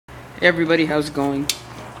Hey everybody, how's it going?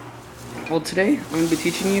 Well, today I'm going to be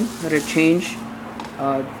teaching you how to change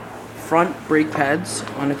front brake pads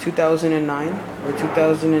on a 2009 or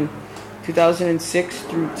 2006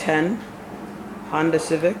 through 10 Honda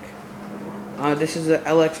Civic. This is the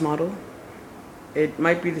LX model. It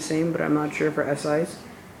might be the same, but I'm not sure for SIs.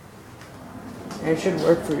 And it should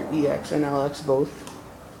work for EX and LX both.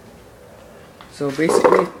 So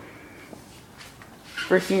basically,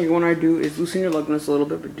 first thing you want to do is loosen your lug nuts a little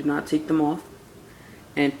bit, but do not take them off.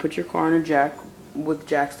 And put your car on a jack with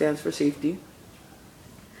jack stands for safety.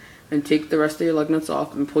 And take the rest of your lug nuts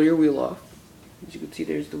off and pull your wheel off. As you can see,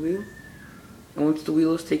 there's the wheel. And once the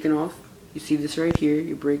wheel is taken off, you see this right here,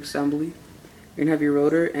 your brake assembly. You're going to have your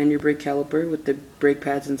rotor and your brake caliper with the brake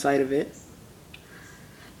pads inside of it.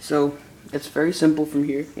 So, it's very simple from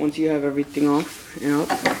here. Once you have everything off and out,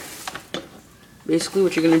 basically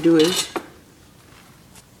what you're going to do is,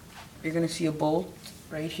 you're going to see a bolt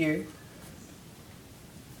right here.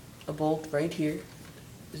 A bolt right here.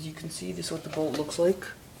 As you can see, this is what the bolt looks like.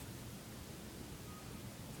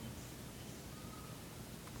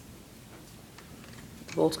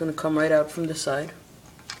 The bolt's going to come right out from the side.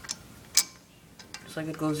 Just like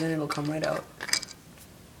it goes in, it'll come right out.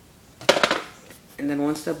 And then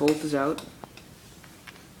once that bolt is out,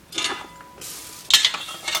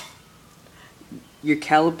 your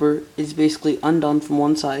caliper is basically undone from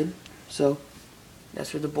one side. So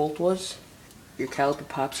that's where the bolt was. Your caliper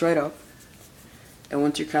pops right up, and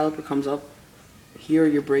once your caliper comes up,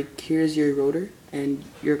 here's your rotor, and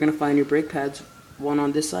you're gonna find your brake pads, one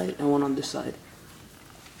on this side and one on this side.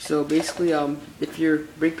 So basically, if your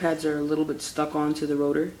brake pads are a little bit stuck onto the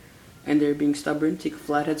rotor and they're being stubborn, take a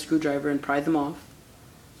flathead screwdriver and pry them off,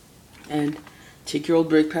 and take your old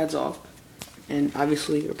brake pads off, and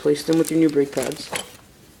obviously replace them with your new brake pads.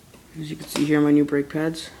 As you can see here, my new brake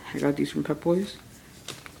pads. I got these from Pep Boys.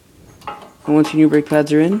 And once your new brake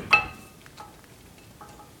pads are in,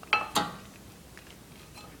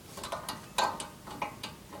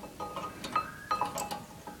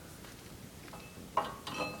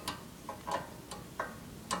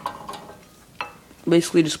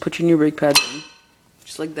 basically just put your new brake pads in,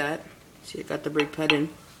 just like that. See, I got the brake pad in.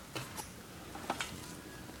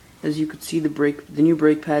 As you can see, the new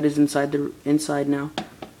brake pad is inside now.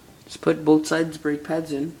 Just put both sides brake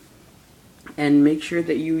pads in, and make sure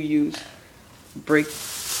that you use brake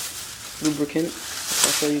lubricant. I'll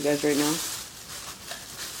show you guys right now.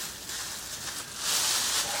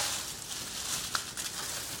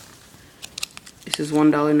 This is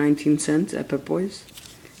 $1.19 at Pep Boys.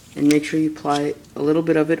 And make sure you apply a little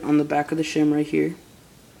bit of it on the back of the shim right here.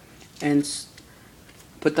 And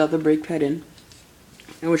put the other brake pad in.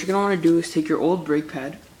 And what you're going to want to do is take your old brake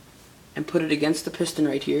pad and put it against the piston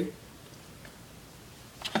right here.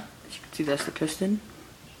 As you can see, that's the piston.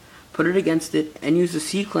 Put it against it and use the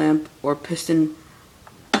C-clamp or piston.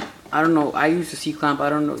 I don't know. I use the C-clamp. I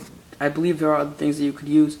don't know. I believe there are other things that you could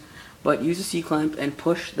use. But use the C-clamp and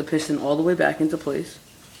push the piston all the way back into place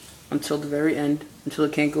until the very end, until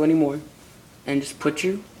it can't go anymore. And just put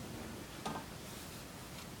you.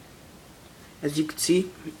 As you can see,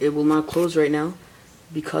 it will not close right now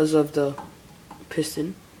because of the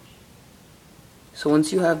piston. So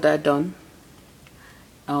once you have that done,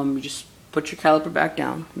 you just put your caliper back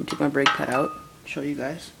down. Let me take my brake pad out, show you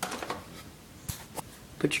guys.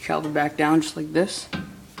 Put your caliper back down just like this.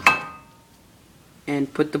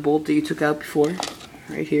 And put the bolt that you took out before,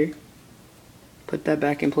 right here. Put that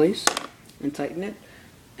back in place and tighten it.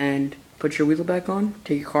 And put your wheel back on,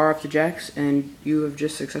 take your car off the jacks, and you have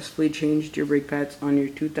just successfully changed your brake pads on your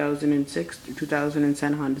 2006 to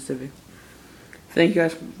 2010 Honda Civic. Thank you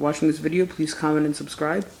guys for watching this video. Please comment and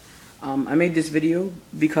subscribe. I made this video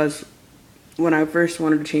because when I first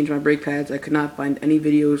wanted to change my brake pads, I could not find any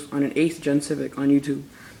videos on an 8th Gen Civic on YouTube.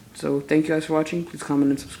 So thank you guys for watching. Please comment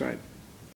and subscribe.